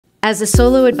As a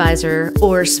solo advisor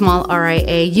or small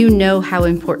RIA, you know how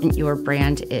important your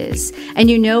brand is, and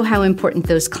you know how important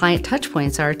those client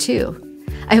touchpoints are too.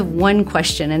 I have one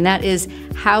question, and that is,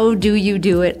 how do you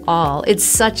do it all? It's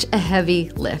such a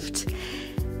heavy lift.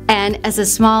 And as a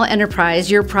small enterprise,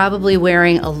 you're probably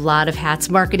wearing a lot of hats,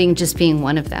 marketing just being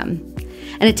one of them.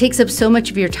 And it takes up so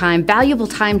much of your time, valuable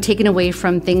time taken away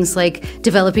from things like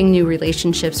developing new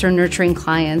relationships or nurturing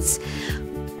clients.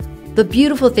 The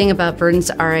beautiful thing about Verdence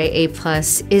RIA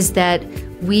Plus is that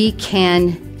we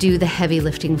can do the heavy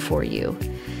lifting for you.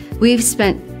 We've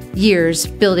spent years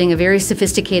building a very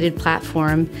sophisticated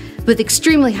platform with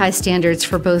extremely high standards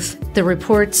for both the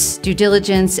reports, due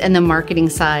diligence, and the marketing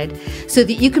side, so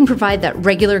that you can provide that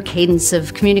regular cadence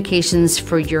of communications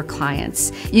for your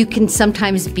clients. You can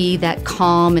sometimes be that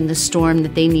calm in the storm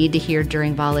that they need to hear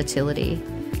during volatility.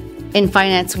 In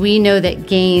finance, we know that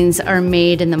gains are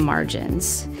made in the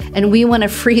margins, and we want to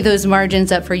free those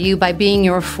margins up for you by being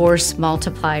your force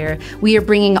multiplier. We are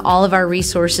bringing all of our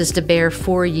resources to bear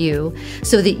for you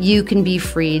so that you can be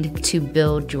freed to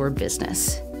build your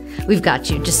business. We've got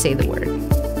you. Just say the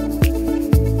word.